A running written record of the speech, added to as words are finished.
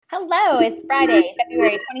Hello, it's Friday,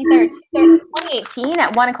 February 23rd, 2018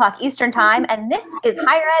 at 1 o'clock Eastern Time, and this is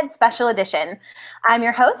Higher Ed Special Edition. I'm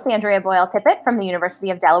your host, Andrea Boyle-Tippett from the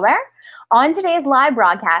University of Delaware. On today's live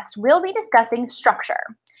broadcast, we'll be discussing structure.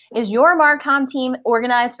 Is your MarComm team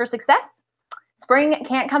organized for success? Spring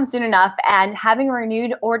can't come soon enough, and having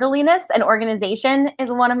renewed orderliness and organization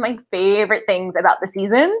is one of my favorite things about the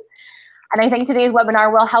season. And I think today's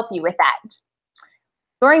webinar will help you with that.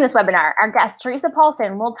 During this webinar, our guest, Teresa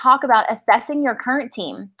Paulson, will talk about assessing your current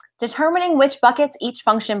team, determining which buckets each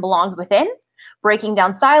function belongs within, breaking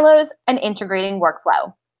down silos, and integrating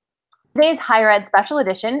workflow. Today's Higher Ed Special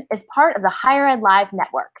Edition is part of the Higher Ed Live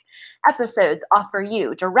Network. Episodes offer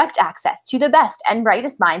you direct access to the best and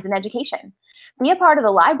brightest minds in education. Be a part of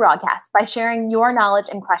the live broadcast by sharing your knowledge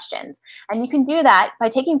and questions. And you can do that by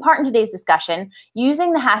taking part in today's discussion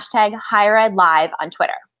using the hashtag HigherEdLive on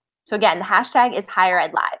Twitter. So again, the hashtag is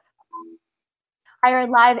HigherEdLive. Higher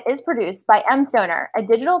Ed Live is produced by mStoner, a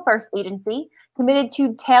digital-first agency committed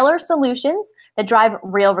to tailor solutions that drive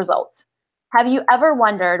real results. Have you ever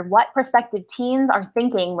wondered what prospective teens are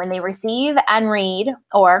thinking when they receive and read,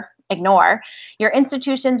 or ignore, your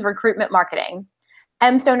institution's recruitment marketing?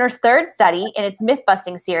 mStoner's third study in its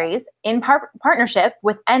myth-busting series, in partnership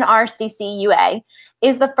with NRCC-UA,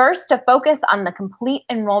 is the first to focus on the complete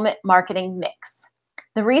enrollment marketing mix.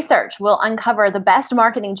 The research will uncover the best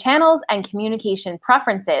marketing channels and communication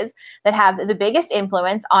preferences that have the biggest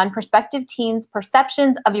influence on prospective teens'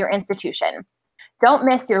 perceptions of your institution. Don't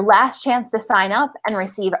miss your last chance to sign up and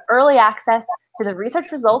receive early access to the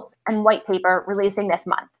research results and white paper releasing this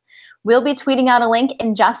month. We'll be tweeting out a link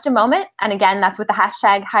in just a moment, and again, that's with the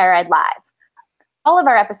hashtag HigherEdLive. All of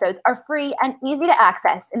our episodes are free and easy to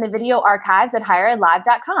access in the video archives at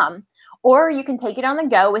higheredlive.com. Or you can take it on the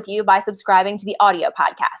go with you by subscribing to the audio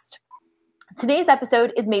podcast. Today's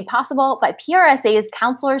episode is made possible by PRSA's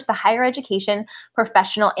Counselors to Higher Education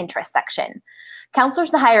Professional Interest section.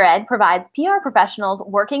 Counselors to Higher Ed provides PR professionals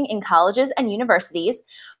working in colleges and universities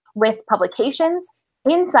with publications,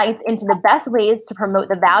 insights into the best ways to promote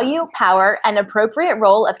the value, power, and appropriate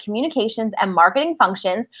role of communications and marketing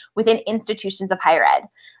functions within institutions of higher ed,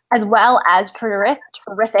 as well as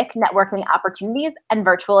terrific networking opportunities and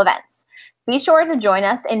virtual events. Be sure to join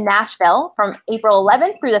us in Nashville from April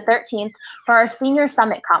 11th through the 13th for our Senior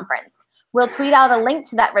Summit Conference. We'll tweet out a link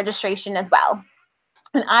to that registration as well.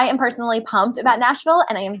 And I am personally pumped about Nashville,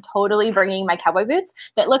 and I am totally bringing my cowboy boots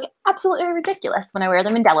that look absolutely ridiculous when I wear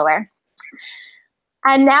them in Delaware.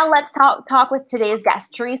 And now let's talk with today's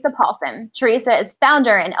guest, Teresa Paulson. Teresa is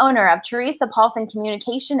founder and owner of Teresa Paulson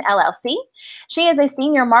Communication, LLC. She is a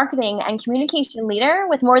senior marketing and communication leader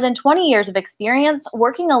with more than 20 years of experience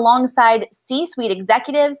working alongside C-suite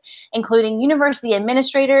executives, including university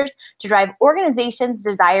administrators, to drive organizations'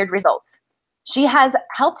 desired results. She has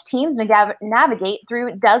helped teams navigate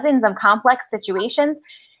through dozens of complex situations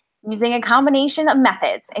using a combination of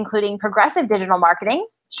methods, including progressive digital marketing,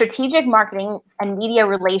 strategic marketing and media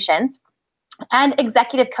relations, and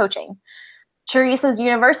executive coaching. Teresa's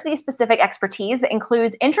university-specific expertise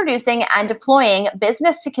includes introducing and deploying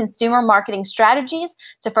business-to-consumer marketing strategies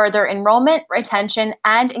to further enrollment, retention,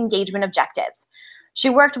 and engagement objectives. She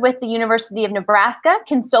worked with the University of Nebraska,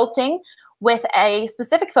 consulting with a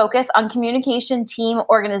specific focus on communication team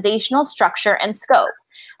organizational structure and scope.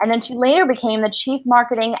 And then she later became the Chief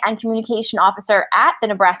Marketing and Communication Officer at the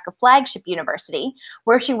Nebraska Flagship University,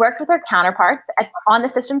 where she worked with her counterparts on the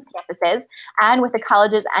system's campuses and with the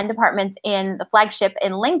colleges and departments in the Flagship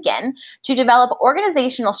in Lincoln to develop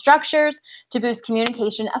organizational structures to boost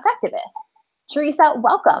communication effectiveness. Teresa,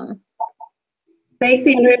 welcome. Thanks,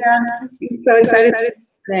 Andrea. I'm so excited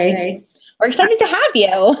today. We're excited to have you.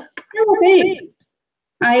 Oh, thanks.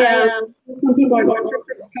 Some people are going through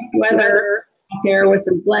tough weather out there with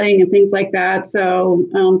some flooding and things like that. So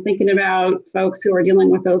thinking about folks who are dealing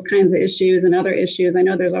with those kinds of issues and other issues. I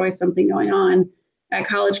know there's always something going on at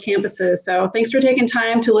college campuses. So thanks for taking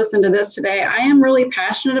time to listen to this today. I am really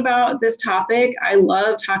passionate about this topic. I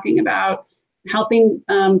love talking about helping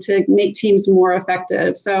to make teams more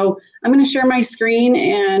effective. So I'm going to share my screen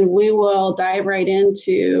and we will dive right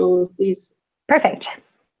into these. Perfect.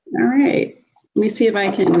 All right. Let me see if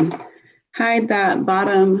I can hide that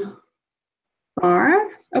bottom bar.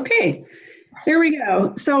 Okay, there we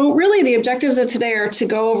go. So really the objectives of today are to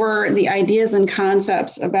go over the ideas and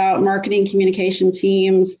concepts about marketing communication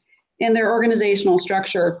teams and their organizational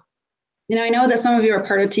structure. You know, I know that some of you are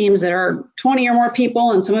part of teams that are 20 or more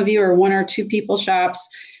people, and some of you are 1 or 2 people shops.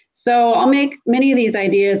 So I'll make many of these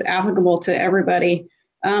ideas applicable to everybody.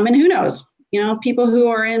 And who knows, you know, people who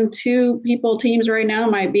are in 2 people teams right now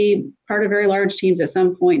might be part of very large teams at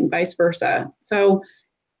some point and vice versa. So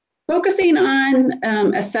focusing on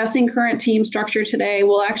assessing current team structure today.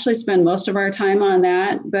 We'll actually spend most of our time on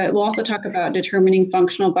that, but we'll also talk about determining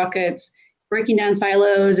functional buckets, breaking down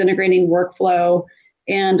silos, integrating workflow,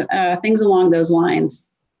 and things along those lines.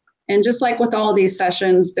 And just like with all of these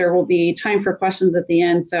sessions, there will be time for questions at the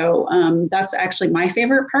end. So that's actually my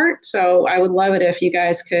favorite part. So I would love it if you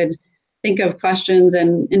guys could think of questions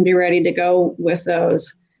and be ready to go with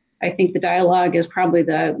those. I think the dialogue is probably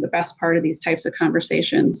the best part of these types of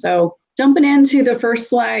conversations. So jumping into the first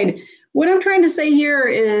slide, what I'm trying to say here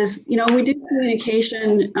is, we do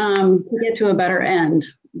communication to get to a better end.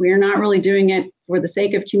 We're not really doing it for the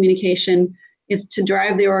sake of communication. It's to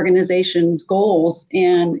drive the organization's goals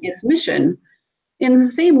and its mission. In the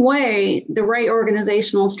same way, the right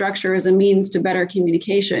organizational structure is a means to better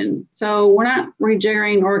communication. So we're not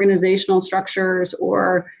rejiggering organizational structures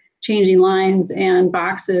or changing lines and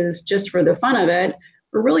boxes just for the fun of it.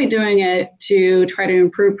 We're really doing it to try to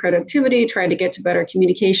improve productivity, try to get to better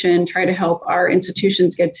communication, try to help our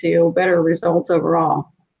institutions get to better results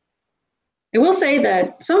overall. I will say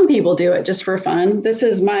that some people do it just for fun. This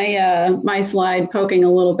is my slide poking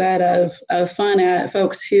a little bit of fun at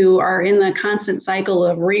folks who are in the constant cycle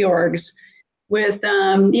of reorgs with,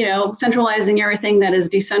 centralizing everything that is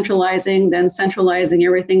decentralizing, then centralizing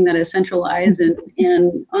everything that is centralized,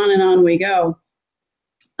 and on we go.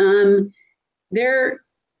 There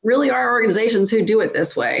really are organizations who do it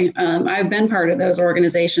this way. I've been part of those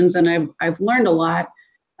organizations, and I've learned a lot.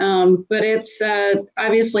 But it's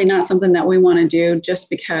obviously not something that we want to do just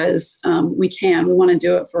because we can. We want to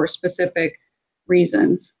do it for specific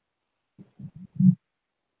reasons.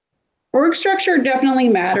 Org structure definitely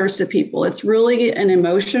matters to people. It's really an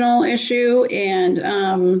emotional issue.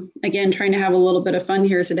 And again, trying to have a little bit of fun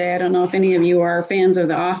here today. I don't know if any of you are fans of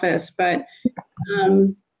The Office, but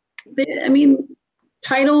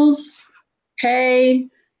titles, pay,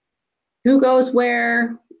 who goes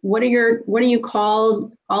where, what are you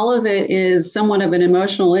called? All of it is somewhat of an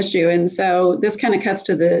emotional issue. And so this kind of cuts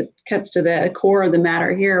to the core of the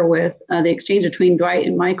matter here with the exchange between Dwight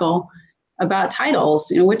and Michael about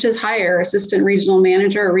titles, which is higher, assistant regional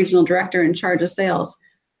manager or regional director in charge of sales.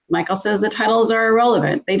 Michael says the titles are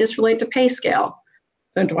irrelevant. They just relate to pay scale.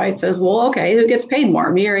 So Dwight says, well, okay, who gets paid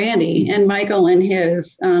more, me or Andy? And Michael, in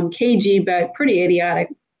his cagey but pretty idiotic,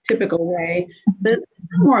 typical way, says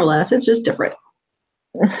more or less, it's just different.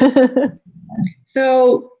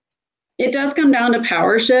 So it does come down to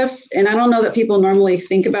power shifts. And I don't know that people normally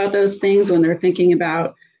think about those things when they're thinking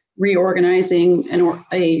about reorganizing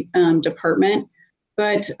a department,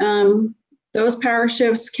 but those power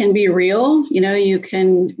shifts can be real. You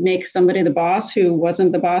can make somebody the boss who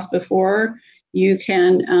wasn't the boss before. You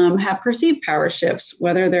can have perceived power shifts,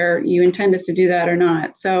 whether you intended to do that or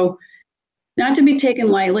not. So not to be taken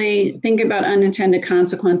lightly, think about unintended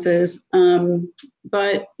consequences.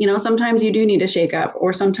 But sometimes you do need to shake up,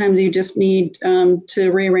 or sometimes you just need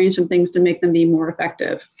to rearrange some things to make them be more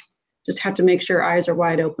effective. Just have to make sure eyes are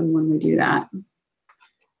wide open when we do that.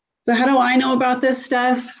 So how do I know about this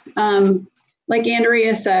stuff? Like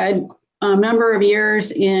Andrea said, a number of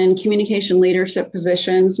years in communication leadership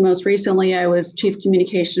positions. Most recently, I was Chief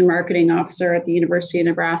Communication Marketing Officer at the University of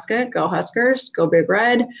Nebraska. Go Huskers, go Big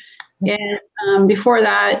Red. And before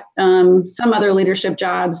that, some other leadership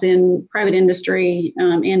jobs in private industry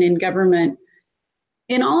and in government.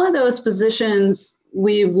 In all of those positions,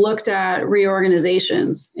 we've looked at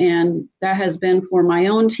reorganizations, and that has been for my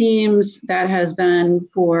own teams, that has been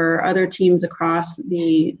for other teams across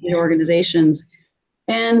the organizations.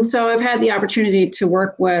 And so I've had the opportunity to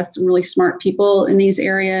work with some really smart people in these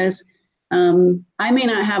areas. I may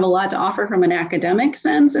not have a lot to offer from an academic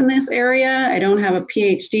sense in this area. I don't have a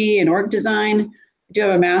PhD in org design. I do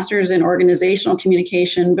have a master's in organizational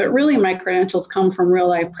communication, but really my credentials come from real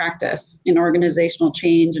life practice in organizational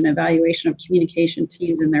change and evaluation of communication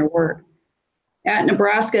teams and their work. At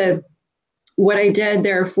Nebraska, what I did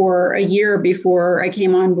there for a year before I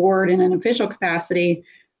came on board in an official capacity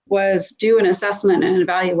was do an assessment and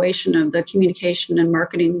evaluation of the communication and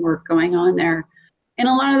marketing work going on there. And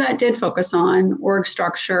a lot of that did focus on org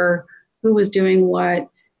structure, who was doing what,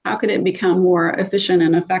 how could it become more efficient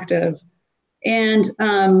and effective. And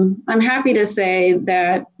I'm happy to say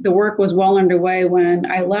that the work was well underway when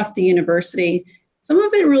I left the university. Some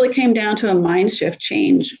of it really came down to a mind shift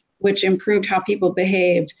change, which improved how people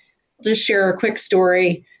behaved. I'll just share a quick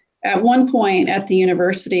story. At one point at the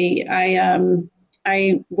university,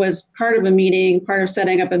 I was part of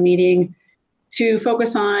setting up a meeting to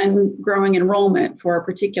focus on growing enrollment for a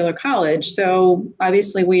particular college. So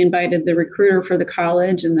obviously we invited the recruiter for the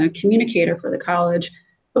college and the communicator for the college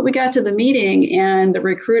But we got to the meeting and the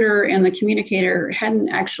recruiter and the communicator hadn't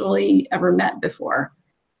actually ever met before,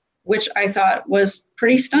 which I thought was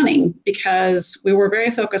pretty stunning because we were very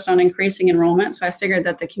focused on increasing enrollment. So I figured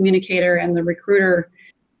that the communicator and the recruiter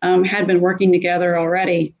had been working together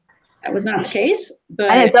already. That was not the case. But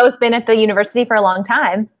and had both been at the university for a long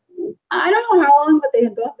time. I don't know how long, but they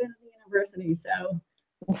had both been at the university. So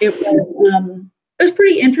it was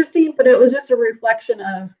pretty interesting, but it was just a reflection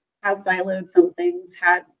of how siloed some things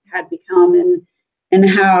had become, and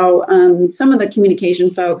how some of the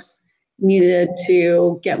communication folks needed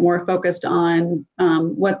to get more focused on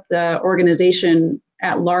what the organization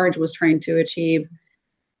at large was trying to achieve.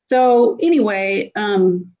 So anyway,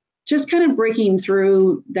 just kind of breaking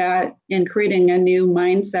through that and creating a new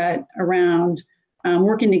mindset around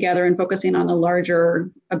working together and focusing on the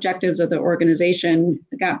larger objectives of the organization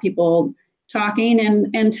got people talking.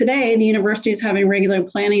 And today the university is having regular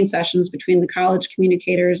planning sessions between the college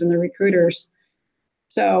communicators and the recruiters.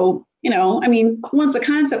 So, I mean, once the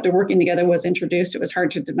concept of working together was introduced, it was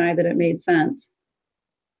hard to deny that it made sense.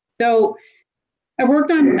 So I've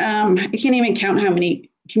worked on, I can't even count how many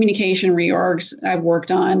communication reorgs I've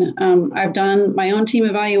worked on. I've done my own team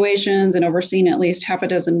evaluations and overseen at least half a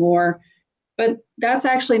dozen more. But that's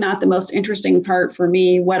actually not the most interesting part for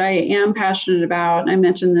me. What I am passionate about, and I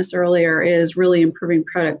mentioned this earlier, is really improving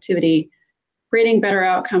productivity, creating better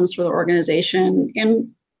outcomes for the organization, and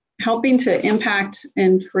helping to impact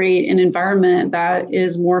and create an environment that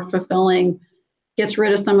is more fulfilling, gets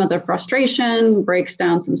rid of some of the frustration, breaks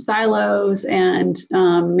down some silos, and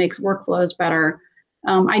makes workflows better.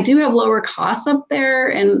 I do have lower costs up there,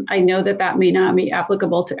 and I know that that may not be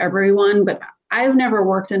applicable to everyone, but I've never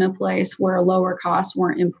worked in a place where lower costs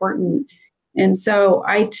weren't important. And so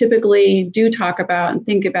I typically do talk about and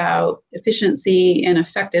think about efficiency and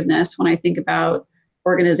effectiveness when I think about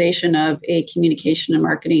organization of a communication and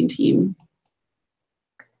marketing team.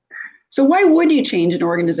 So why would you change an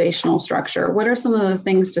organizational structure? What are some of the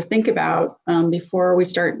things to think about before we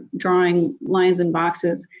start drawing lines and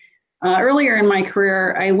boxes? Earlier in my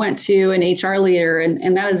career, I went to an HR leader,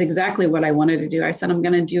 and that is exactly what I wanted to do. I said, I'm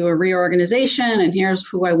going to do a reorganization, and here's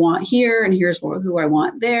who I want here, and here's who I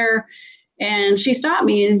want there. And she stopped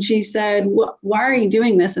me and she said, why are you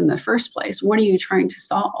doing this in the first place? What are you trying to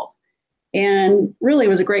solve? And really, it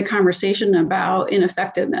was a great conversation about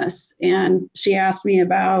ineffectiveness. And she asked me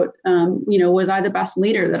about, was I the best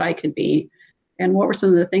leader that I could be? And what were some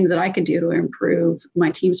of the things that I could do to improve my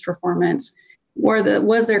team's performance?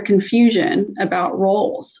 Was there confusion about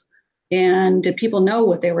roles? And did people know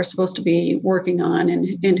what they were supposed to be working on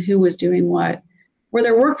and who was doing what? Were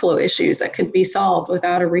there workflow issues that could be solved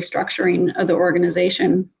without a restructuring of the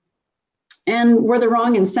organization? And were the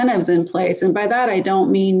wrong incentives in place? And by that, I don't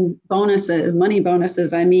mean bonuses, money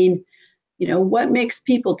bonuses. I mean, what makes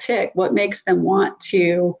people tick? What makes them want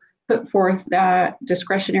to put forth that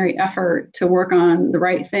discretionary effort to work on the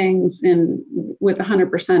right things and with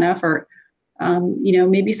 100% effort?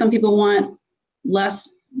 Maybe some people want less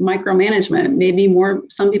micromanagement. Maybe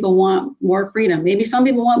some people want more freedom. Maybe some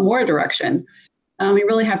people want more direction. You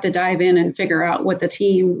really have to dive in and figure out what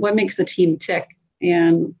makes the team tick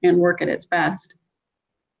and work at its best.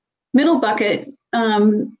 Middle bucket,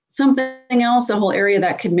 something else, a whole area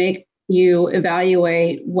that could make you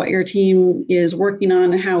evaluate what your team is working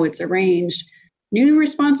on and how it's arranged. New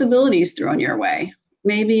responsibilities thrown your way.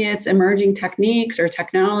 Maybe it's emerging techniques or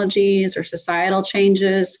technologies or societal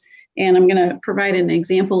changes. And I'm going to provide an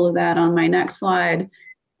example of that on my next slide.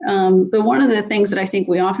 But one of the things that I think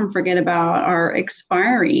we often forget about are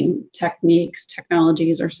expiring techniques,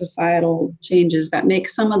 technologies, or societal changes that make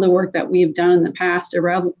some of the work that we've done in the past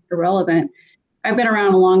irrelevant. I've been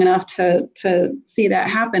around long enough to see that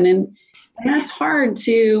happen. And that's hard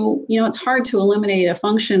to, it's hard to eliminate a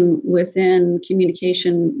function within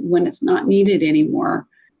communication when it's not needed anymore.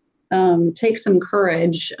 Take some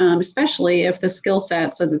courage, especially if the skill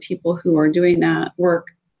sets of the people who are doing that work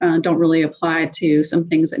don't really apply to some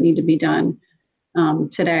things that need to be done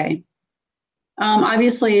today.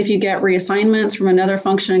 Obviously, if you get reassignments from another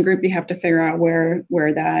function and group, you have to figure out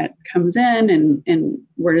where that comes in and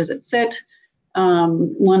where does it sit.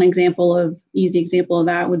 One easy example of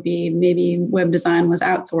that would be maybe web design was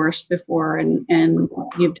outsourced before and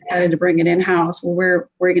you've decided to bring it in-house. Well, where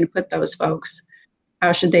are you going to put those folks?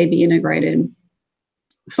 How should they be integrated?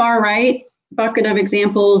 Far right bucket of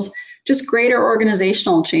examples, just greater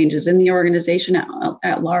organizational changes in the organization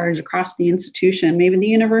at large across the institution. Maybe the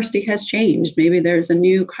university has changed. Maybe there's a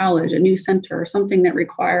new college, a new center, something that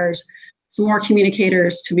requires some more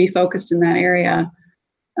communicators to be focused in that area.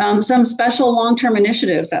 Some special long-term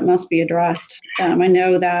initiatives that must be addressed. I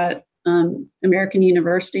know that American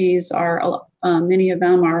universities are, many of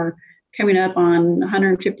them are coming up on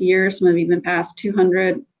 150 years, some have even passed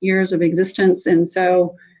 200 years of existence. And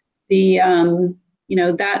so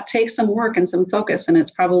that takes some work and some focus, and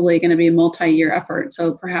it's probably going to be a multi-year effort.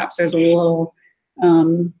 So perhaps there's a little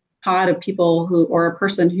pod of people or a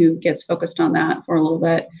person who gets focused on that for a little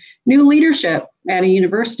bit. New leadership at a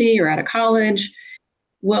university or at a college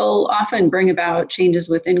will often bring about changes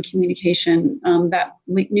within communication. That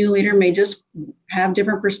new leader may just have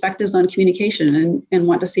different perspectives on communication and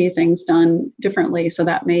want to see things done differently. So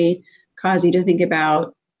that may cause you to think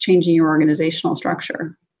about changing your organizational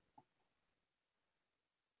structure.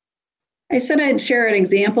 I said I'd share an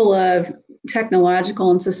example of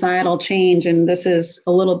technological and societal change, and this is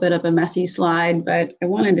a little bit of a messy slide, but I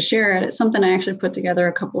wanted to share it. It's something I actually put together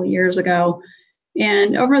a couple of years ago.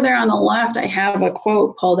 And over there on the left, I have a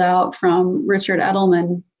quote pulled out from Richard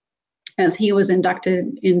Edelman as he was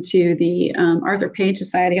inducted into the Arthur Page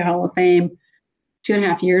Society Hall of Fame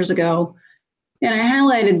 2.5 years ago. And I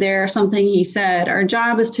highlighted there something he said: our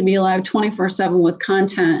job is to be alive 24/7 with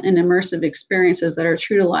content and immersive experiences that are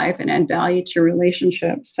true to life and add value to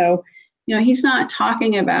relationships. So, he's not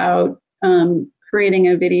talking about creating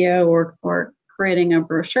a video or creating a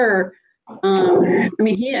brochure.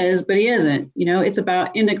 He is, but he isn't. It's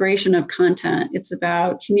about integration of content. It's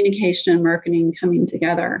about communication and marketing coming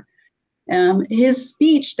together. His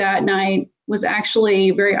speech that night was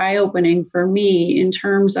actually very eye-opening for me in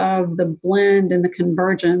terms of the blend and the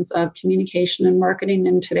convergence of communication and marketing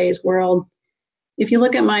in today's world. If you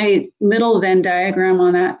look at my middle Venn diagram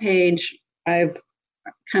on that page, I've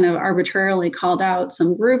kind of arbitrarily called out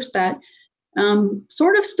some groups that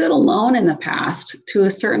sort of stood alone in the past to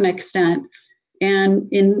a certain extent, and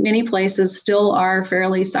in many places still are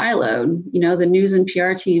fairly siloed. The news and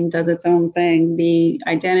PR team does its own thing. The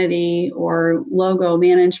identity or logo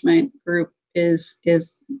management group is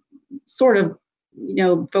sort of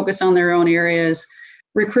focused on their own areas.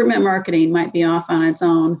 Recruitment marketing might be off on its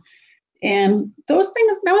own. And those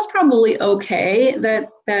things, that was probably okay that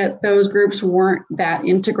those groups weren't that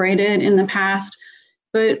integrated in the past.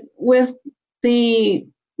 But with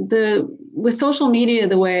with social media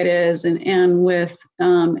the way it is, and with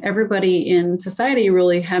everybody in society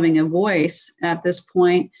really having a voice at this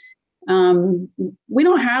point, we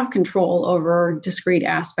don't have control over discrete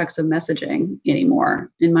aspects of messaging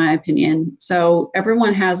anymore, in my opinion. So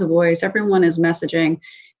everyone has a voice, everyone is messaging,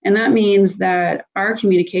 and that means that our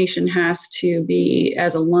communication has to be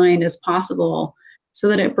as aligned as possible so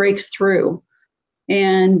that it breaks through.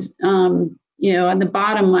 And at the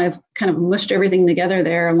bottom, I've kind of mushed everything together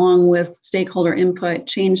there, along with stakeholder input,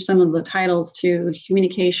 changed some of the titles to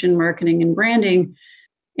communication, marketing, and branding,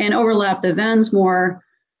 and overlap the Venns more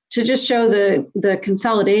to just show the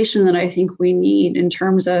consolidation that I think we need in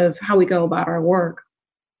terms of how we go about our work.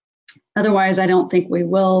 Otherwise, I don't think we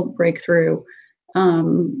will break through.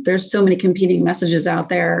 There's so many competing messages out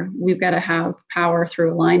there. We've got to have power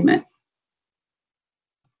through alignment.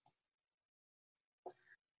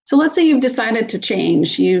 So let's say you've decided to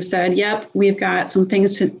change. You've said, yep, we've got some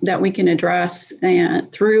things that we can address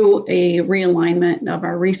through a realignment of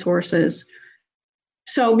our resources.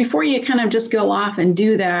 So before you kind of just go off and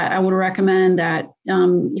do that, I would recommend that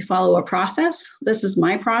you follow a process. This is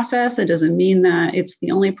my process. It doesn't mean that it's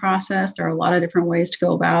the only process. There are a lot of different ways to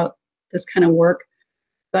go about this kind of work.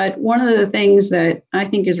 But one of the things that I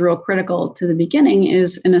think is real critical to the beginning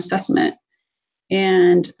is an assessment.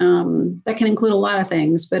 And that can include a lot of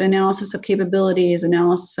things, but analysis of capabilities,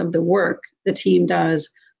 analysis of the work the team does.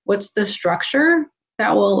 What's the structure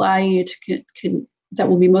that will allow you that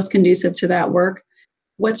will be most conducive to that work?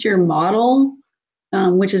 What's your model,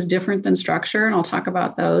 which is different than structure? And I'll talk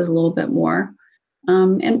about those a little bit more.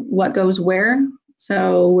 And what goes where?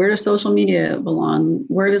 So where does social media belong?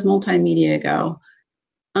 Where does multimedia go?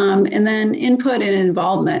 And then input and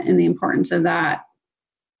involvement and the importance of that.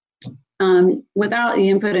 Without the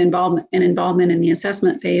input and involvement in the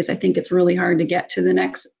assessment phase, I think it's really hard to get to the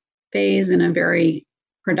next phase in a very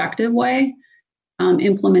productive way.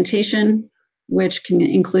 Implementation, which can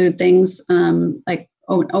include things like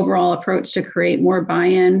an overall approach to create more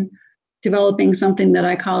buy-in, developing something that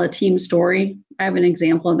I call a team story. I have an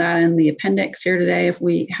example of that in the appendix here today if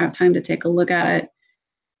we have time to take a look at it.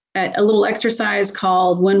 A little exercise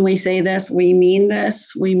called "When we say this, we mean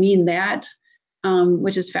this, we mean that,"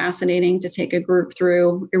 which is fascinating to take a group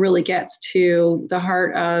through. It really gets to the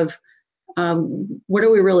heart of what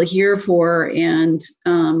are we really here for, and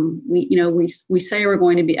we say we're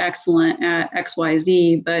going to be excellent at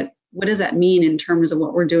XYZ, but what does that mean in terms of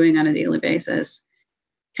what we're doing on a daily basis?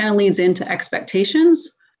 Kind of leads into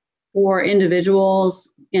expectations. for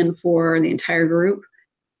individuals and for the entire group.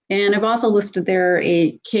 And I've also listed there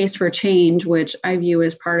a case for change, which I view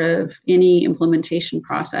as part of any implementation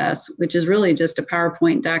process, which is really just a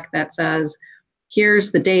PowerPoint deck that says,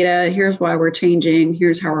 here's the data, here's why we're changing,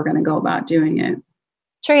 here's how we're going to go about doing it.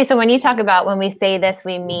 Teresa, when you talk about when we say this,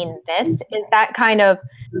 we mean this, is that kind of,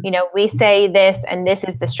 we say this and this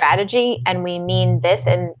is the strategy and we mean this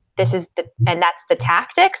and this is and that's the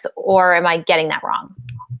tactics, or am I getting that wrong?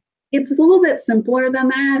 It's a little bit simpler than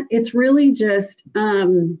that. It's really just,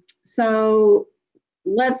 so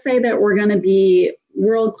let's say that we're going to be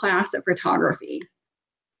world-class at photography,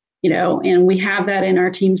 and we have that in our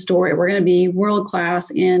team story. We're going to be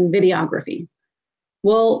world-class in videography.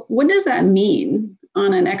 Well, what does that mean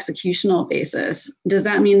on an executional basis? Does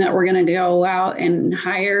that mean that we're going to go out and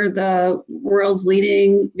hire the world's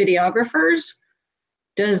leading videographers?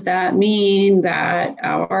 Does that mean that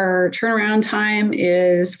our turnaround time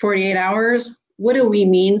is 48 hours? What do we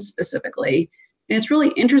mean specifically? And it's really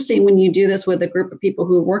interesting when you do this with a group of people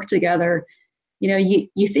who work together.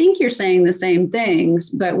 You think you're saying the same things,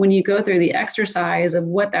 but when you go through the exercise of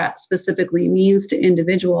what that specifically means to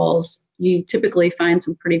individuals, you typically find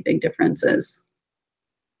some pretty big differences.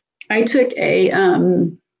 I took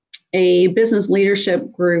a business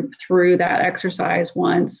leadership group through that exercise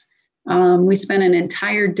once. We spent an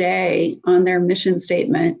entire day on their mission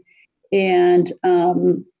statement, and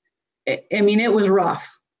it was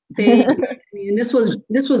rough. This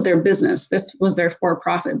was their business. This was their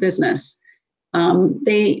for-profit business.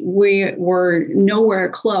 We were nowhere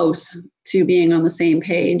close to being on the same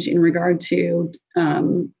page in regard to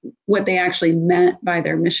what they actually meant by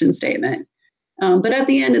their mission statement. But at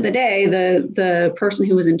the end of the day, the person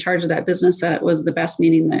who was in charge of that business said it was the best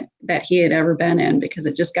meeting that he had ever been in, because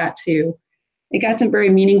it got to very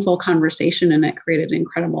meaningful conversation, and it created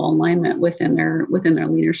incredible alignment within their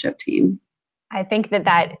leadership team. I think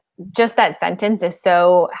that just that sentence is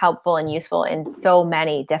so helpful and useful in so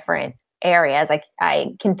many different areas.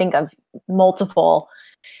 I can think of multiple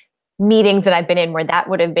meetings that I've been in where that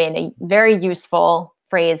would have been a very useful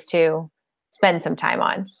phrase to spend some time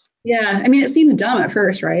on. Yeah, it seems dumb at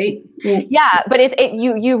first, right? Yeah, but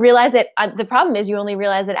you realize it. The problem is you only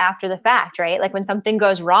realize it after the fact, right? Like when something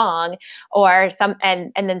goes wrong, or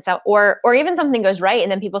or even something goes right,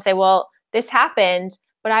 and then people say, "Well, this happened,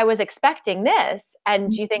 but I was expecting this,"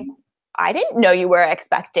 and you think, "I didn't know you were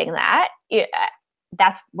expecting that."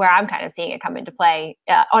 That's where I'm kind of seeing it come into play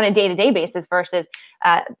on a day-to-day basis versus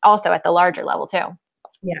also at the larger level too.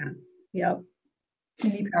 Yeah, yep,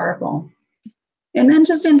 can be powerful. And then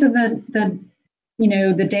just into the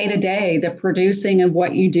day-to-day, the producing of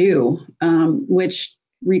what you do, which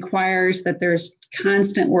requires that there's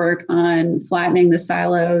constant work on flattening the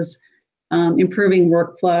silos, improving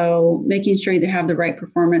workflow, making sure you have the right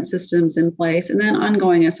performance systems in place, and then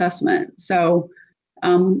ongoing assessment. So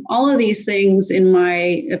all of these things, in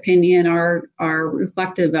my opinion, are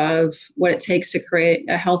reflective of what it takes to create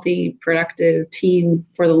a healthy, productive team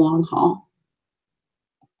for the long haul.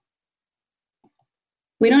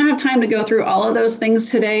 We don't have time to go through all of those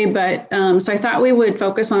things today, but so I thought we would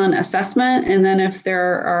focus on assessment, and then if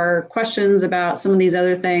there are questions about some of these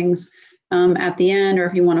other things at the end, or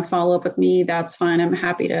if you want to follow up with me, that's fine. I'm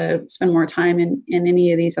happy to spend more time in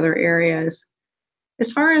any of these other areas.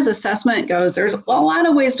 As far as assessment goes, there's a lot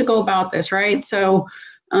of ways to go about this, right? So,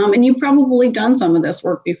 and you've probably done some of this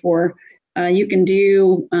work before. You can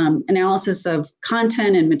do analysis of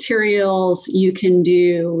content and materials. You can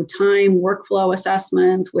do time workflow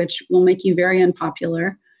assessments, which will make you very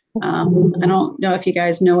unpopular. I don't know if you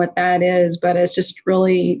guys know what that is, but it's just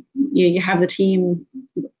really, you have the team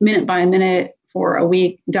minute by minute for a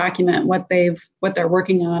week document what they're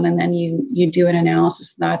working on, and then you do an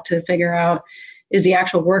analysis of that to figure out, is the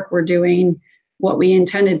actual work we're doing what we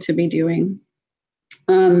intended to be doing?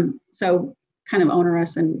 So kind of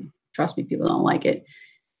onerous, and trust me, people don't like it.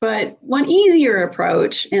 But one easier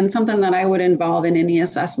approach, and something that I would involve in any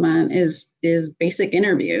assessment, is basic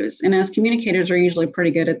interviews. And as communicators, we're usually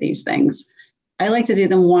pretty good at these things. I like to do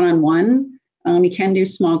them one-on-one. You can do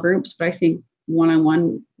small groups, but I think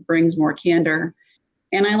one-on-one brings more candor.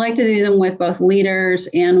 And I like to do them with both leaders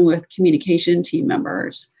and with communication team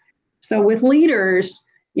members. So with leaders,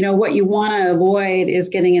 what you want to avoid is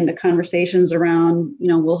getting into conversations around,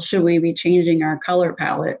 well, should we be changing our color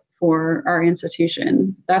palette for our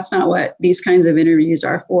institution? That's not what these kinds of interviews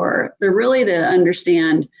are for. They're really to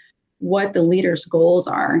understand what the leader's goals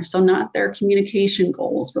are. So not their communication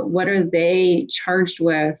goals, but what are they charged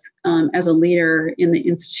with as a leader in the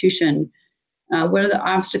institution? What are the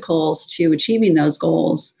obstacles to achieving those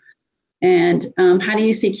goals? And how do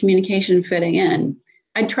you see communication fitting in?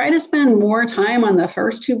 I try to spend more time on the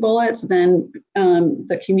first two bullets than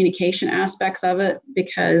the communication aspects of it,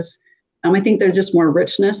 because I think there's just more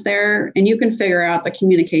richness there, and you can figure out the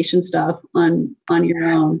communication stuff on your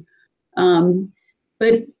own.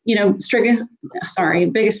 But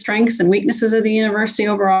biggest strengths and weaknesses of the university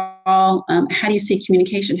overall. How do you see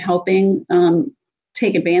communication helping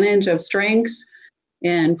take advantage of strengths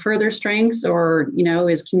and further strengths, or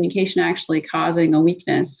is communication actually causing a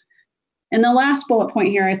weakness? And the last bullet point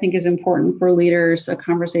here, I think, is important for leaders, a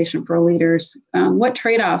conversation for leaders. What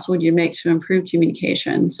trade-offs would you make to improve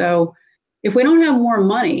communication? So if we don't have more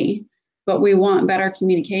money, but we want better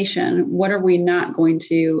communication, what are we not going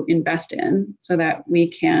to invest in so that we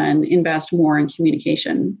can invest more in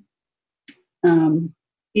communication?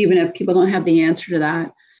 Even if people don't have the answer to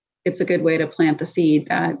that, it's a good way to plant the seed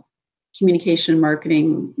that communication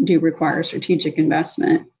marketing do require strategic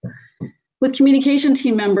investment. With communication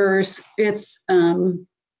team members, it's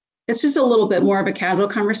just a little bit more of a casual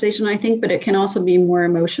conversation, I think, but it can also be more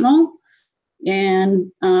emotional.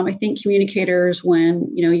 And I think communicators, when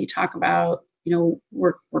you talk about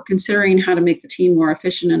we're considering how to make the team more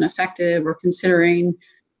efficient and effective, we're considering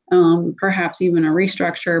perhaps even a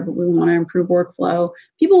restructure, but we want to improve workflow.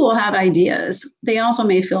 People will have ideas. They also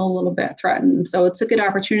may feel a little bit threatened. So it's a good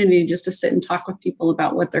opportunity just to sit and talk with people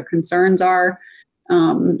about what their concerns are.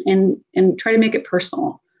 And try to make it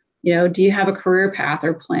personal. Do you have a career path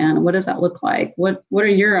or plan? What does that look like? What are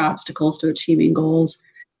your obstacles to achieving goals?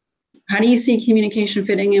 How do you see communication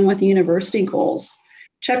fitting in with the university goals?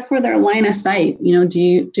 Check for their line of sight.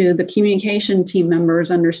 Do the communication team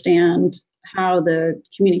members understand how the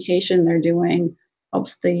communication they're doing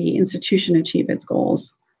helps the institution achieve its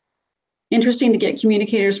goals? Interesting to get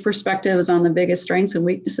communicators' perspectives on the biggest strengths and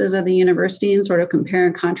weaknesses of the university and sort of compare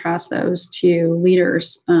and contrast those to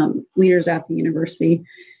leaders at the university.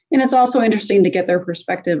 And it's also interesting to get their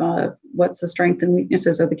perspective of what's the strength and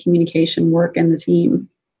weaknesses of the communication work and the team.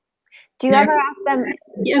 Do you ever ask them?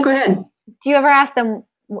 Yeah, go ahead. Do you ever ask them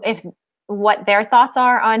what their thoughts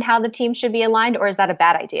are on how the team should be aligned, or is that a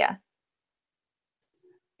bad idea?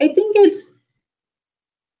 I think it's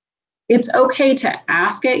okay to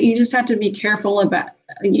ask it. You just have to be careful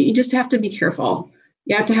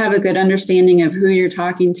you have to have a good understanding of who you're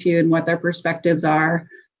talking to and what their perspectives are.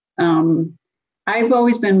 I've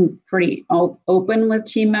always been pretty open with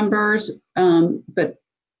team members, but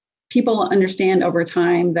people understand over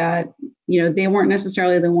time that they weren't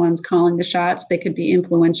necessarily the ones calling the shots. They could be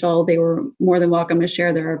influential. They were more than welcome to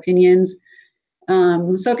share their opinions.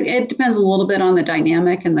 So it depends a little bit on the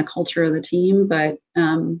dynamic and the culture of the team, but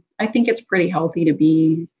I think it's pretty healthy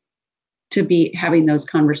to be having those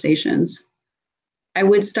conversations. I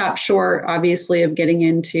would stop short, obviously, of getting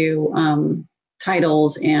into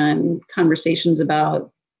titles and conversations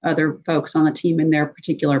about other folks on the team and their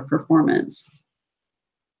particular performance.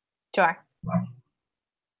 Sure.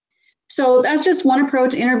 So that's just one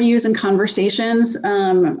approach, interviews and conversations.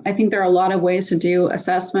 I think there are a lot of ways to do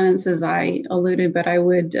assessments, as I alluded, but I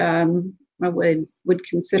would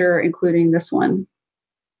consider including this one.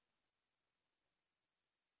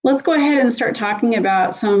 Let's go ahead and start talking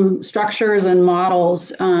about some structures and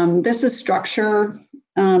models. This is structure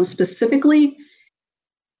specifically.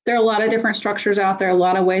 There are a lot of different structures out there, a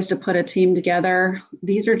lot of ways to put a team together.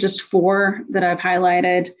 These are just 4 that I've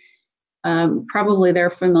highlighted. Probably you're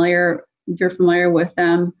familiar with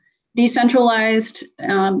them. Decentralized,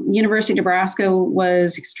 University of Nebraska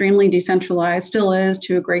was extremely decentralized, still is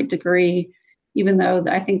to a great degree, even though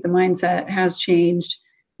I think the mindset has changed.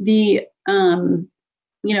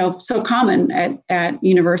 So common at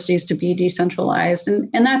universities to be decentralized, and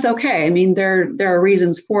that's okay. I mean, there are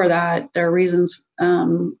reasons for that. There are reasons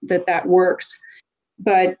that works,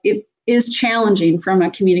 but it is challenging from a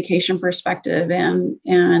communication perspective, and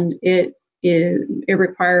it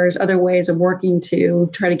requires other ways of working to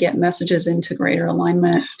try to get messages into greater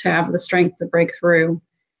alignment to have the strength to break through.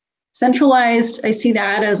 Centralized, I see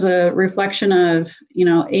that as a reflection of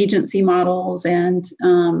agency models and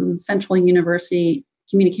central university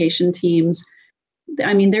communication teams.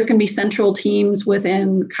 I mean, there can be central teams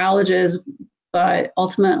within colleges, but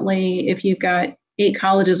ultimately, if you've got 8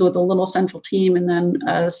 colleges with a little central team and then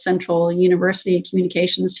a central university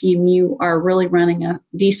communications team, you are really running a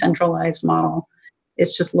decentralized model.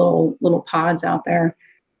 It's just little pods out there.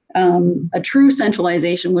 A true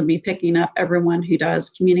centralization would be picking up everyone who does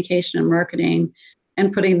communication and marketing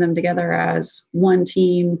and putting them together as one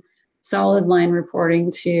team, solid line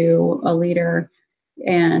reporting to a leader,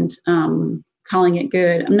 and calling it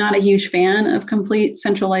good. I'm not a huge fan of complete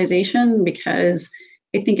centralization because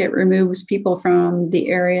I think it removes people from the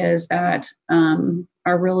areas that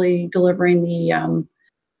are really delivering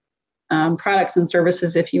products and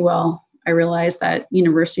services, if you will. I realize that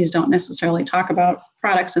universities don't necessarily talk about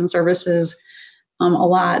products and services a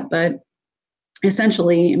lot, but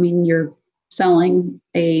essentially, I mean, you're selling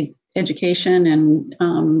a education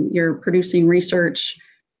and you're producing research,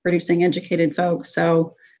 producing educated folks.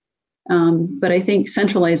 So, but I think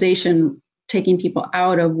centralization, taking people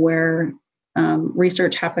out of where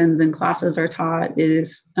research happens and classes are taught,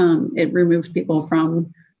 is it removes people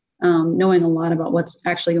from knowing a lot about what's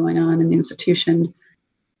actually going on in the institution.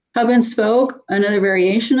 Hub and spoke, another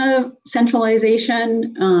variation of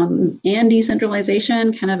centralization and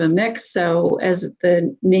decentralization, kind of a mix. So as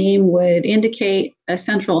the name would indicate, a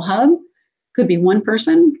central hub could be one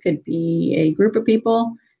person, could be a group of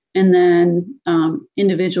people, and then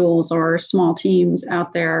individuals or small teams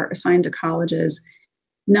out there assigned to colleges.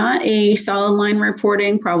 Not a solid line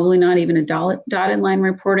reporting, probably not even a dotted line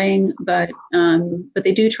reporting, but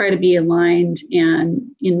they do try to be aligned and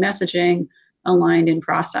in messaging, aligned in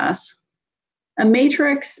process. A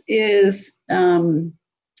matrix is,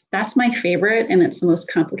 that's my favorite, and it's the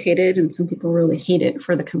most complicated, and some people really hate it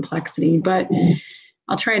for the complexity, but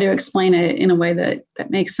I'll try to explain it in a way that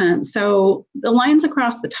makes sense. So the lines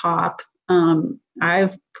across the top,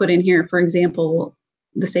 I've put in here, for example,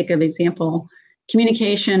 the sake of example,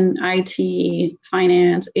 communication, IT,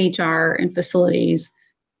 finance, HR, and facilities.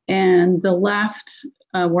 And the left,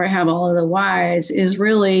 where I have all of the Y's, is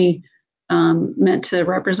really meant to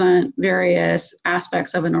represent various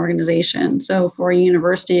aspects of an organization. So for a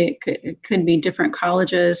university, it could be different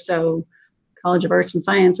colleges. So College of Arts and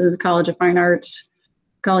Sciences, College of Fine Arts,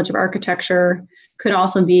 College of Architecture, could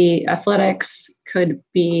also be athletics, could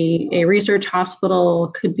be a research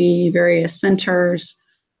hospital, could be various centers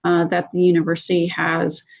that the university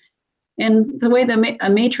has. And the way a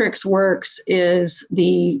matrix works is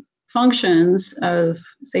the functions of,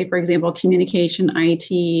 say, for example, communication, IT,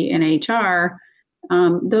 and HR,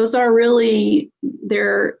 those are really,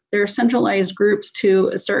 they're centralized groups to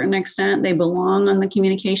a certain extent. They belong on the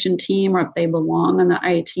communication team, or if they belong on the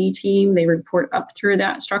IT team, they report up through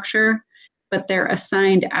that structure, but they're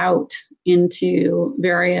assigned out into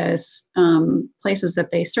various places that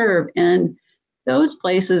they serve. And those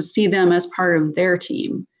places see them as part of their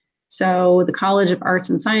team. So the College of Arts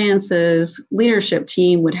and Sciences leadership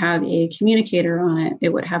team would have a communicator on it. It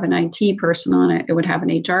would have an IT person on it. It would have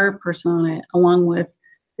an HR person on it, along with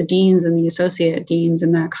the deans and the associate deans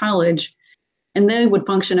in that college. And they would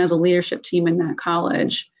function as a leadership team in that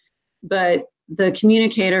college. But the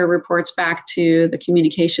communicator reports back to the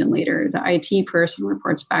communication leader. The IT person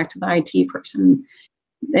reports back to the IT person.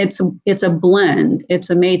 It's a blend.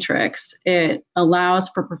 It's a matrix. It allows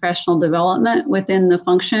for professional development within the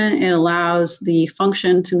function. It allows the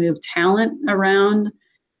function to move talent around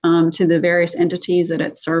to the various entities that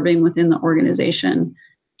it's serving within the organization.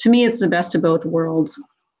 To me, it's the best of both worlds,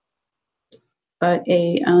 but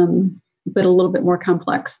a little bit more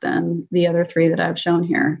complex than the other three that I've shown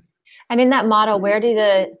here. And in that model, where do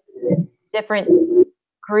the different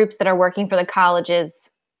groups that are working for the colleges,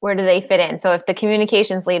 where do they fit in? So if the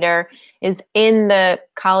communications leader is in the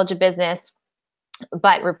College of Business,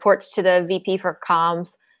 but reports to the VP for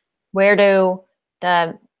comms, where do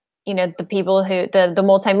the people who, the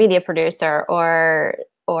multimedia producer or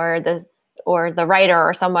the writer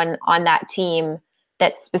or someone on that team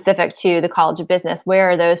that's specific to the College of Business, where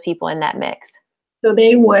are those people in that mix? So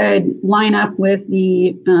they would line up with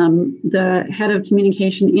the head of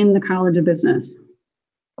communication in the College of Business.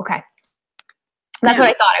 Okay. That's what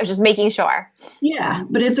I thought. I was just making sure. Yeah,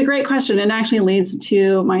 but it's a great question. It actually leads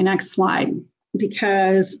to my next slide,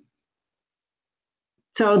 because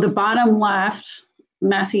so the bottom left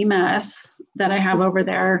messy mess that I have over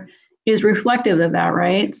there is reflective of that,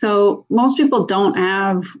 right? So most people don't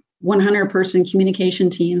have 100-person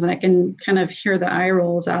communication teams. I can kind of hear the eye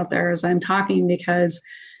rolls out there as I'm talking, because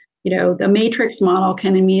the matrix model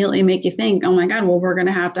can immediately make you think, oh my God, well, we're going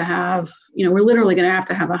to have, we're literally going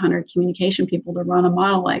to have 100 communication people to run a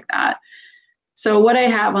model like that. So what I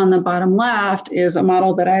have on the bottom left is a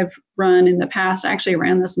model that I've run in the past. I actually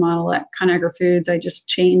ran this model at Conagra Foods. I just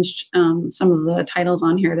changed some of the titles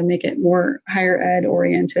on here to make it more higher ed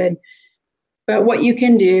oriented. But what you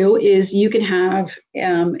can do is you can have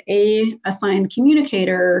a assigned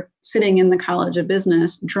communicator sitting in the College of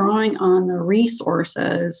Business, drawing on the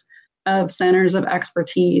resources of centers of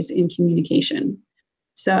expertise in communication.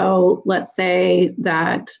 So let's say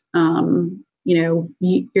that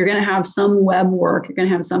you're going to have some web work, you're going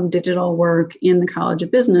to have some digital work in the College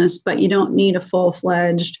of Business, but you don't need a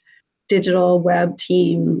full-fledged digital web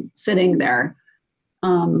team sitting there.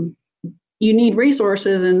 You need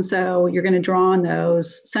resources, and so you're going to draw on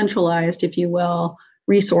those centralized, if you will,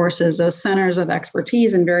 resources, those centers of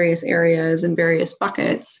expertise in various areas and various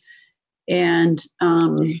buckets. And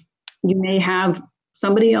you may have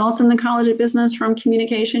somebody else in the College of Business from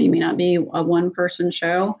communication. You may not be a one-person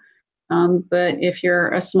show, but if you're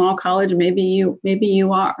a small college, maybe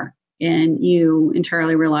you are, and you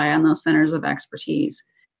entirely rely on those centers of expertise.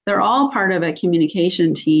 They're all part of a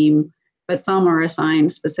communication team, but some are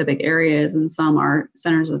assigned specific areas and some are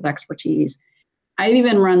centers of expertise. I've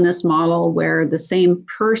even run this model where the same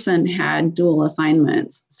person had dual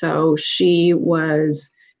assignments. So she was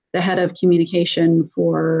the head of communication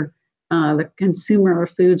for the consumer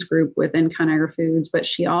foods group within Conagra Foods, but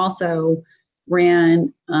she also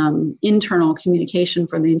ran internal communication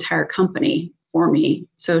for the entire company for me.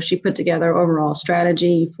 So she put together overall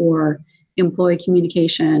strategy for employee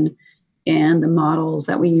communication and the models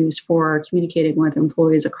that we use for communicating with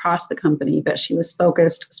employees across the company, but she was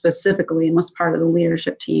focused specifically and was part of the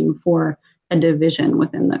leadership team for a division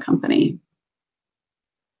within the company.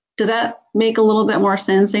 Does that make a little bit more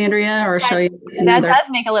sense, Andrea, or show you? That does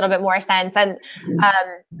make a little bit more sense. And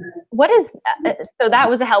so that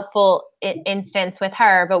was a helpful instance with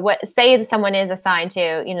her, but say someone is assigned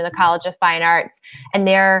to, the College of Fine Arts and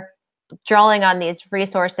they're drawing on these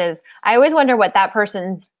resources. I always wonder what that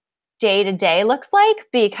person's day-to-day looks like,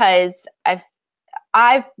 because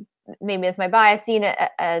I've maybe it's my bias, seen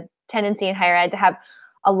a tendency in higher ed to have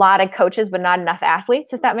a lot of coaches but not enough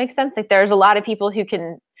athletes, if that makes sense. Like there's a lot of people who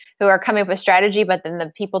are coming up with strategy, but then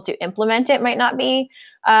the people to implement it might not be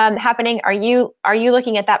happening. Are you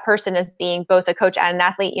looking at that person as being both a coach and an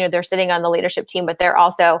athlete? They're sitting on the leadership team, but they're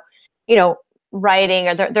also, writing,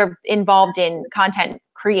 or they're involved in content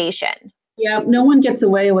creation. Yeah, no one gets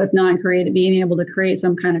away with being able to create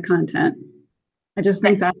some kind of content. I just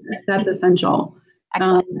think that's essential.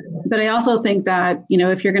 But I also think that,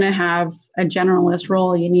 if you're going to have a generalist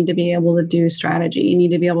role, you need to be able to do strategy. You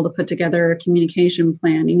need to be able to put together a communication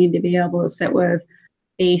plan. You need to be able to sit with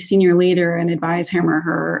a senior leader and advise him or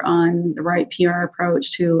her on the right PR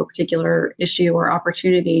approach to a particular issue or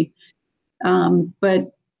opportunity.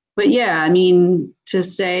 But yeah, to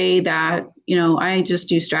say that, I just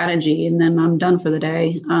do strategy and then I'm done for the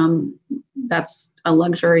day, that's a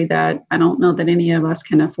luxury that I don't know that any of us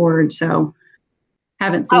can afford. So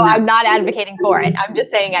haven't seen that. I'm not advocating for it. I'm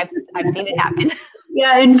just saying I've seen it happen.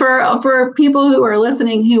 Yeah, and for people who are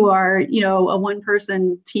listening who are, a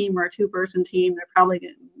one-person team or a two-person team, they're probably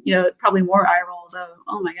getting, probably more eye rolls of,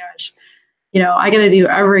 oh my gosh, I got to do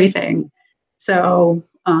everything. So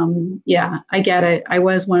yeah, I get it. I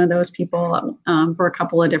was one of those people for a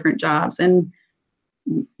couple of different jobs, and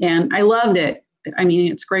I loved it.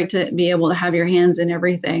 It's great to be able to have your hands in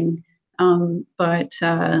everything, but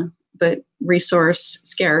resource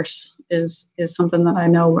scarce is something that I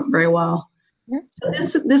know very well.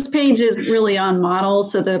 So this page is really on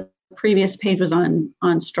models. So the previous page was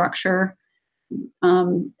on structure,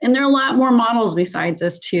 and there are a lot more models besides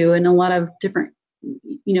this too, and a lot of different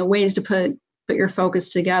ways to put your focus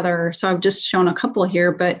together. So I've just shown a couple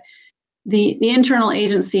here, but the internal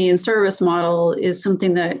agency and service model is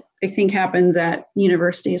something that I think happens at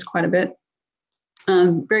universities quite a bit.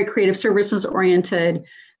 Very creative services oriented.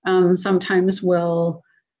 Sometimes will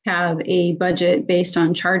have a budget based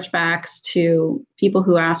on chargebacks to people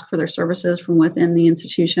who ask for their services from within the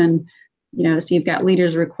institution. So you've got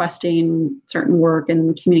leaders requesting certain work and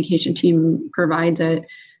the communication team provides it.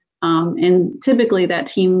 And typically that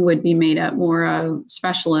team would be made up more of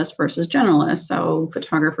specialists versus generalists. So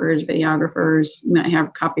photographers, videographers, you might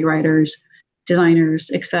have copywriters, designers,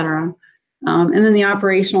 et cetera. And then the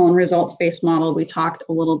operational and results-based model we talked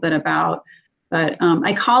a little bit about, but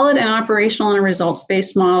I call it an operational and a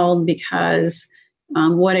results-based model because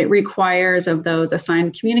what it requires of those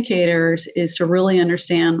assigned communicators is to really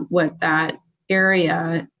understand what that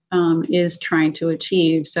area is trying to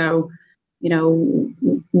achieve. So,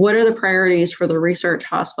 what are the priorities for the research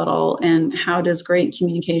hospital, and how does great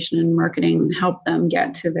communication and marketing help them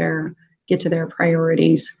get to their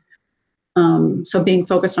priorities? So being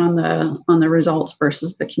focused on the results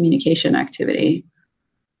versus the communication activity.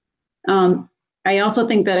 I also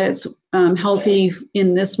think that it's healthy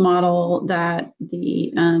in this model that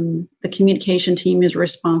the communication team is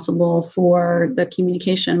responsible for the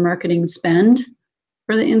communication marketing spend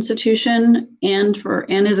for the institution and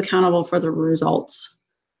is accountable for the results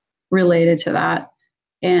related to that.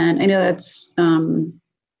 And I know that's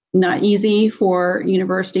not easy for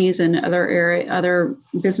universities and other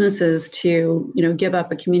businesses to give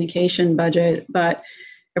up a communication budget, but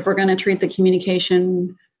if we're going to treat the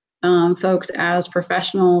communication folks as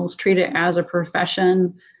professionals, treat it as a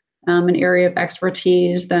profession, an area of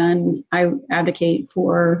expertise, then I advocate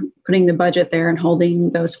for putting the budget there and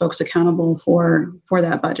holding those folks accountable for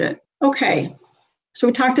that budget. Okay, so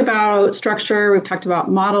we talked about structure, we've talked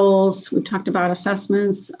about models, we've talked about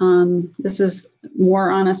assessments. This is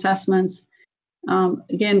more on assessments.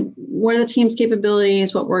 Again, what are the team's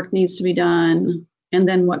capabilities, what work needs to be done, and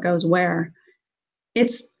then what goes where.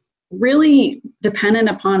 It's really dependent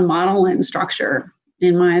upon model and structure,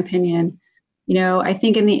 in my opinion. I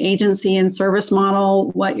think in the agency and service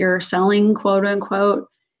model, what you're selling, quote unquote,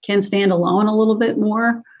 can stand alone a little bit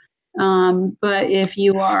more. But if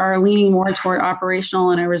you are leaning more toward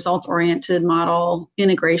operational and a results-oriented model,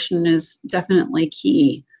 integration is definitely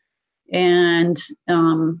key. And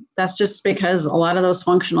that's just because a lot of those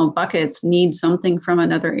functional buckets need something from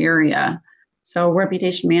another area. So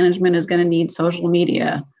reputation management is going to need social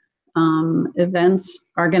media. Events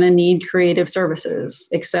are going to need creative services,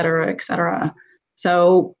 et cetera, et cetera.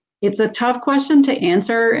 So it's a tough question to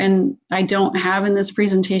answer, and I don't have in this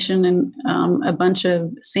presentation a bunch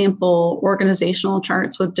of sample organizational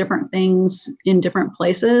charts with different things in different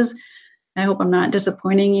places. I hope I'm not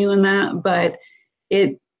disappointing you in that, but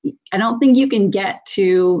I don't think you can get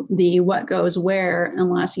to the what goes where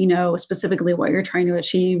unless you know specifically what you're trying to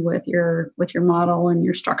achieve with your model and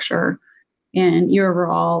your structure and your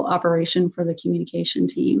overall operation for the communication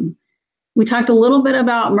team. We talked a little bit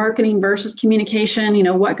about marketing versus communication,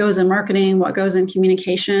 what goes in marketing, what goes in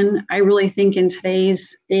communication. I really think in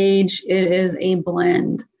today's age, it is a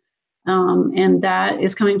blend. And that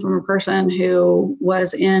is coming from a person who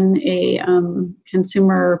was in a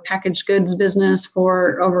consumer packaged goods business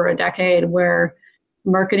for over a decade, where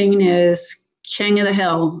marketing is king of the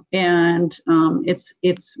hill, and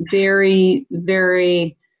it's very,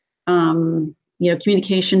 very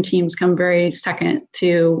communication teams come very second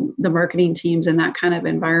to the marketing teams in that kind of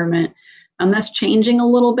environment. That's changing a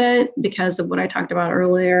little bit because of what I talked about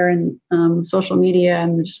earlier, and social media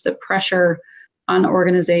and just the pressure on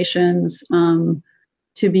organizations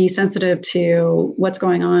to be sensitive to what's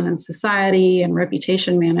going on in society and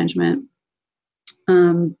reputation management.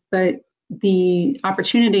 But the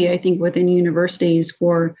opportunity, I think, within universities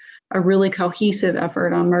for a really cohesive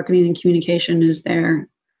effort on marketing and communication is there.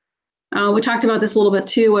 We talked about this a little bit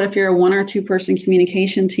too. What if you're a 1 or 2 person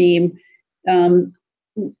communication team?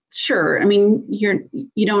 Sure, I mean,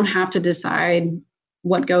 you don't have to decide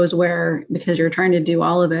what goes where because you're trying to do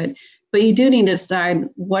all of it. But you do need to decide,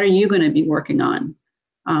 what are you going to be working on?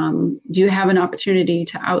 Do you have an opportunity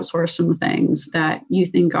to outsource some things that you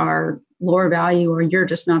think are lower value, or you're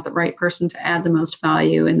just not the right person to add the most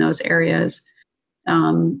value in those areas?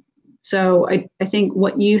 So I think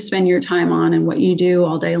what you spend your time on and what you do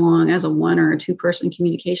all day long as a 1 or 2 person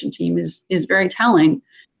communication team is very telling.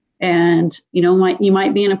 And you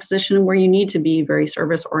might be in a position where you need to be very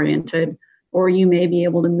service oriented, or you may be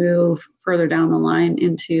able to move further down the line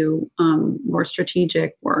into more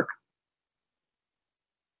strategic work.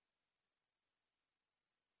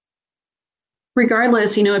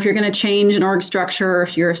 Regardless, if you're going to change an org structure,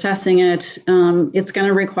 if you're assessing it, it's going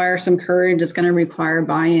to require some courage. It's going to require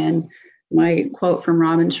buy-in. My quote from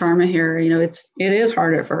Robin Sharma here, it is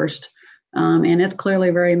hard at first, and it's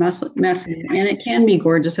clearly very messy, and it can be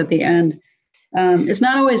gorgeous at the end. It's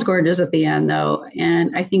not always gorgeous at the end, though,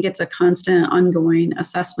 and I think it's a constant, ongoing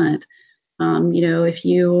assessment. If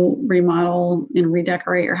you remodel and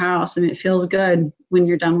redecorate your house, and it feels good when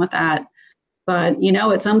you're done with that, but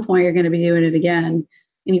at some point you're going to be doing it again,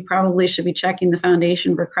 and you probably should be checking the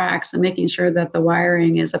foundation for cracks and making sure that the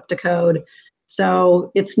wiring is up to code.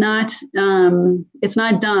 So it's not done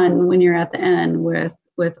when you're at the end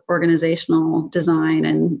with organizational design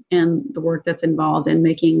and the work that's involved in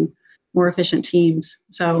making more efficient teams.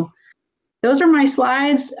 So those are my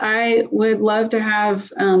slides. I would love to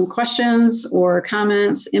have questions or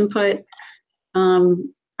comments, input.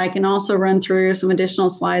 I can also run through some additional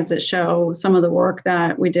slides that show some of the work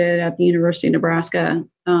that we did at the University of Nebraska.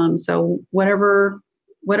 So whatever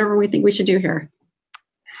we think we should do here.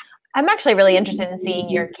 I'm actually really interested in seeing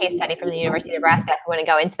your case study from the University of Nebraska, if you want to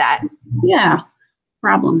go into that. Yeah,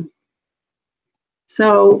 problem.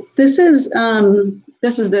 So this is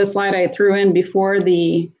the slide I threw in before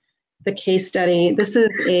the case study. This is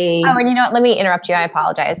a... Oh, and let me interrupt you. I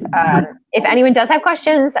apologize. If anyone does have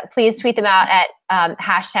questions, please tweet them out at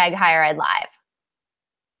 #HigherEdLive.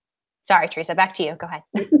 Sorry, Teresa, back to you. Go ahead.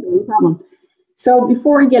 That's okay, no problem. So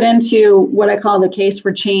before we get into what I call the case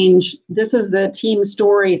for change, this is the team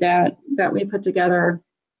story that we put together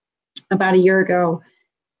about a year ago.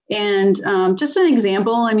 And just an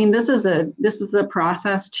example, I mean, this is a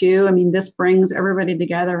process too. I mean, this brings everybody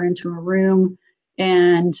together into a room,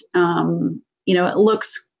 and it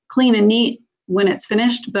looks clean and neat when it's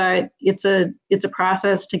finished, but it's a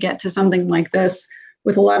process to get to something like this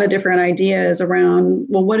with a lot of different ideas around,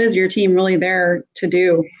 well, what is your team really there to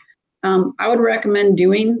do? I would recommend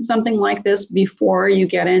doing something like this before you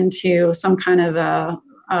get into some kind of a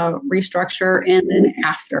restructure, and then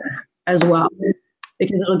after as well,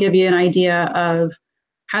 because it'll give you an idea of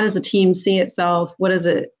how does the team see itself, what does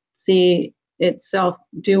it see itself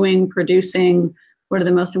doing, producing, what are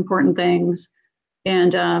the most important things.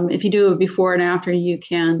 And if you do it before and after, you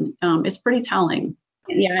can, it's pretty telling.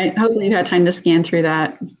 Yeah, hopefully you had time to scan through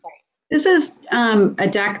that. This is a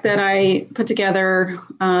deck that I put together,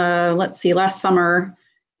 last summer,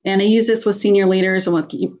 and I use this with senior leaders and with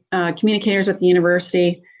communicators at the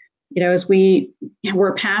university. You know, as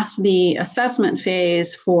we're past the assessment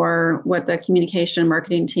phase for what the communication and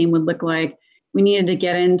marketing team would look like, we needed to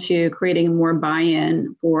get into creating more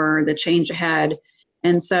buy-in for the change ahead.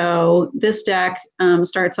 And so this deck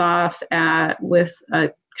starts off with a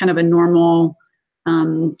kind of a normal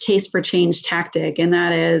case for change tactic, and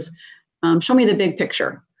that is show me the big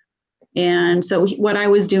picture. And so what I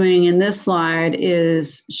was doing in this slide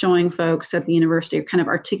is showing folks at the university kind of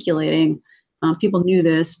articulating, people knew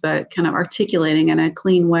this, but kind of articulating in a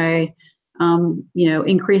clean way,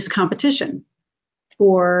 increased competition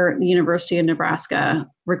for the University of Nebraska,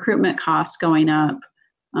 recruitment costs going up,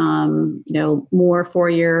 more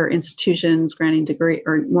four-year institutions granting degree,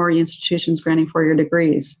 or more institutions granting four-year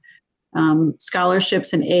degrees.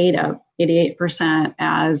 Scholarships and aid up 88%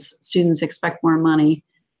 as students expect more money,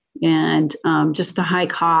 and just the high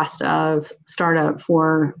cost of startup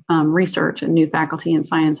for research and new faculty in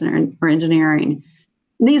science or engineering.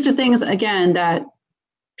 These are things, again, that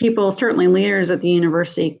people, certainly leaders at the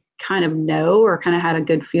university, kind of know or kind of had a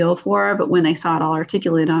good feel for, but when they saw it all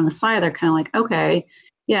articulated on the slide, they're kind of like, okay,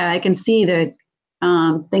 yeah, I can see that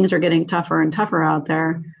things are getting tougher and tougher out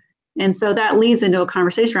there. And so that leads into a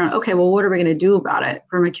conversation around, okay, well, what are we going to do about it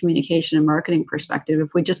from a communication and marketing perspective?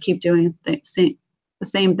 If we just keep doing the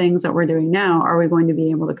same things that we're doing now, are we going to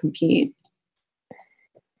be able to compete?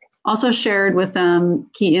 Also shared with them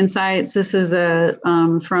key insights. This is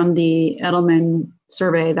from the Edelman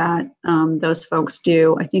survey that those folks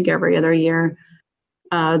do, I think, every other year.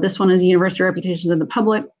 This one is University Reputations in the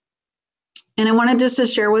Public. And I wanted just to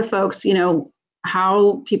share with folks,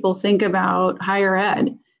 how people think about higher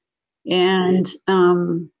ed. And,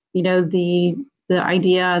 the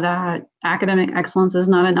idea that academic excellence is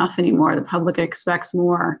not enough anymore. The public expects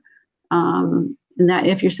more. And that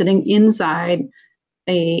if you're sitting inside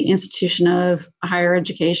a institution of higher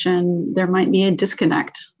education, there might be a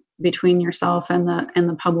disconnect between yourself and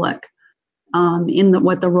the public in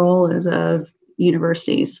what the role is of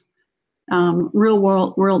universities. Real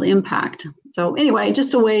world impact. So anyway,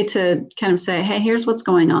 just a way to kind of say, hey, here's what's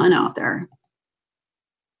going on out there.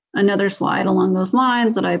 Another slide along those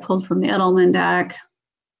lines that I pulled from the Edelman deck.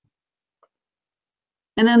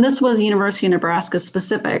 And then this was University of Nebraska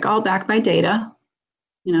specific, all backed by data.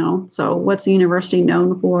 So what's the university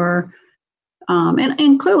known for?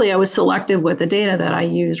 And clearly I was selective with the data that I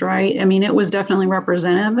used, right? I mean, it was definitely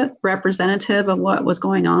representative of what was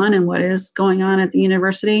going on and what is going on at the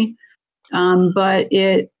university. But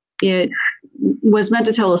it was meant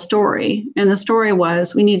to tell a story. And the story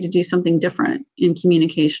was, we need to do something different in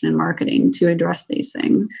communication and marketing to address these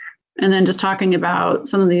things. And then just talking about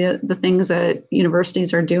some of the things that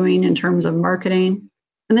universities are doing in terms of marketing.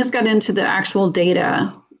 And this got into the actual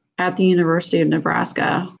data at the University of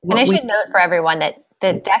Nebraska. And I should note for everyone that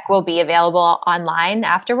the deck will be available online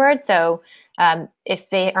afterwards. So if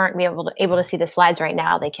they aren't able to see the slides right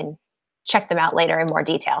now, they can check them out later in more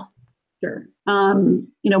detail. Sure.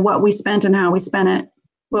 What we spent and how we spent it,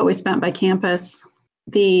 what we spent by campus,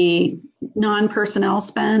 the non-personnel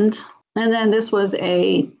spend. And then this was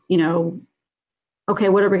okay,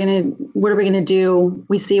 what are we going to do?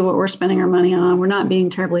 We see what we're spending our money on. We're not being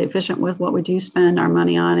terribly efficient with what we do spend our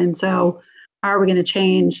money on. And so how are we going to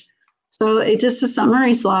change? So it's just a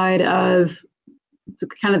summary slide of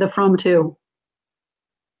kind of the from to.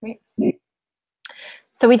 Great.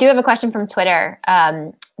 So we do have a question from Twitter.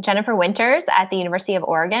 Jennifer Winters at the University of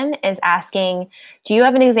Oregon is asking, do you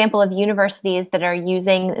have an example of universities that are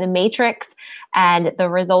using the matrix and the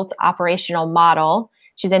results operational model?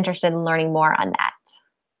 She's interested in learning more on that.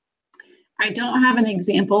 I don't have an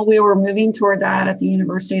example. We were moving toward that at the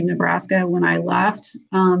University of Nebraska when I left.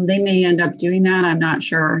 They may end up doing that. I'm not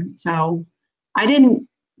sure. So I didn't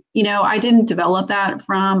develop that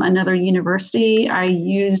from another university. I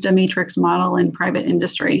used a matrix model in private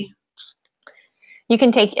industry. You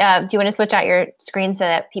can take, do you want to switch out your screen so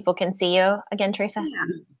that people can see you again, Teresa?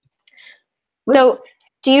 Yeah. So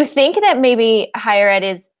do you think that maybe higher ed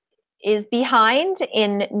is is behind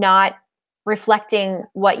in not reflecting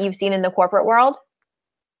what you've seen in the corporate world?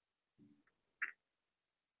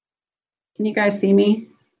 Can you guys see me?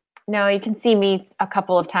 No, you can see me a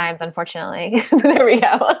couple of times, unfortunately. There we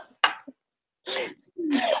go.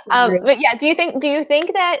 But yeah, do you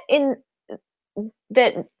think that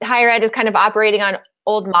that higher ed is kind of operating on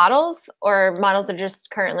old models, or models that are just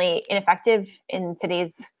currently ineffective in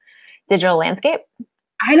today's digital landscape?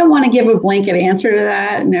 I don't want to give a blanket answer to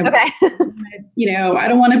that. No, okay. I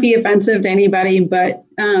don't want to be offensive to anybody, but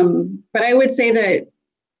I would say that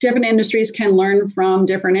different industries can learn from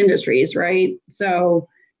different industries, right? So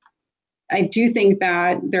I do think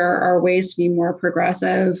that there are ways to be more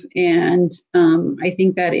progressive, and I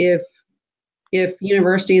think that if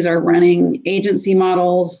universities are running agency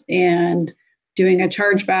models and doing a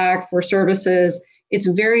chargeback for services, it's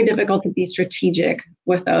very difficult to be strategic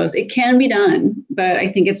with those. It can be done, but I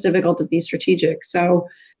think it's difficult to be strategic. So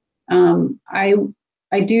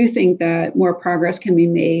I do think that more progress can be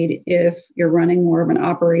made if you're running more of an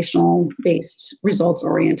operational based, results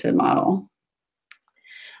oriented model.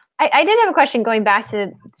 I did have a question going back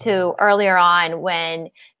to earlier on when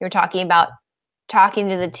you were talking about talking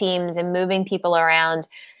to the teams and moving people around.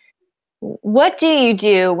 What do you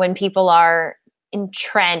do when people are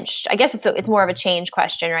entrenched? I guess it's more of a change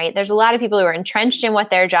question, right? There's a lot of people who are entrenched in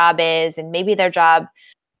what their job is, and maybe their job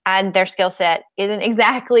and their skill set isn't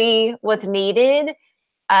exactly what's needed.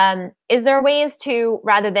 Is there ways to,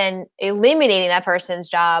 rather than eliminating that person's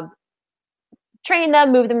job, train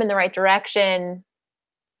them, move them in the right direction?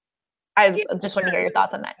 I just want to hear your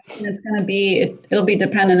thoughts on that. It's going to be, it'll be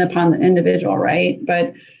dependent upon the individual, right?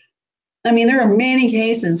 But I mean, there are many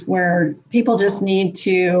cases where people just need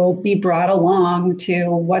to be brought along to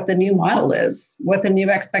what the new model is, what the new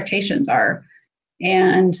expectations are,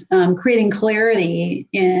 and creating clarity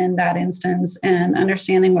in that instance and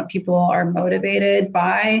understanding what people are motivated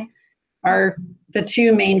by are the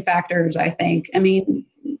two main factors, I think. I mean,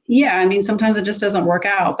 sometimes it just doesn't work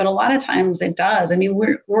out, but a lot of times it does. I mean,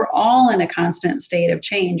 we're all in a constant state of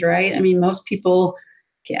change, right? I mean, most people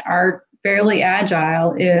are fairly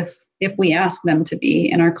agile if we ask them to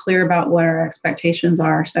be and are clear about what our expectations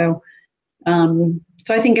are. So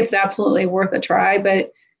I think it's absolutely worth a try,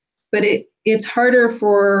 but it's harder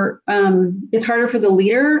for the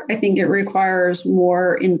leader. I think it requires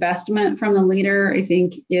more investment from the leader. I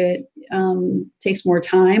think it takes more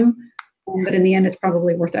time, but in the end, it's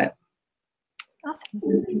probably worth it.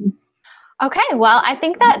 Awesome. Okay, well, I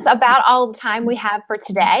think that's about all the time we have for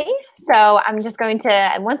today. So I'm just going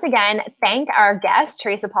to once again thank our guest,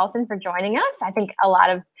 Teresa Paulson, for joining us. I think a lot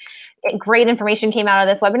of great information came out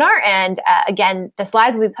of this webinar. And again, the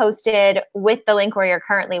slides will be posted with the link where you're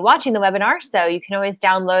currently watching the webinar. So you can always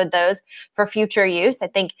download those for future use. I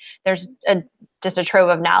think there's just a trove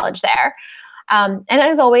of knowledge there. And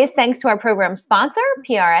as always, thanks to our program sponsor,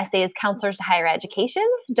 PRSA's Counselors to Higher Education.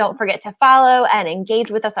 Don't forget to follow and engage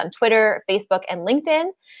with us on Twitter, Facebook, and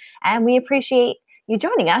LinkedIn. And we appreciate you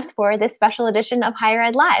joining us for this special edition of Higher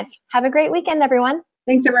Ed Live. Have a great weekend, everyone.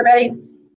 Thanks, everybody.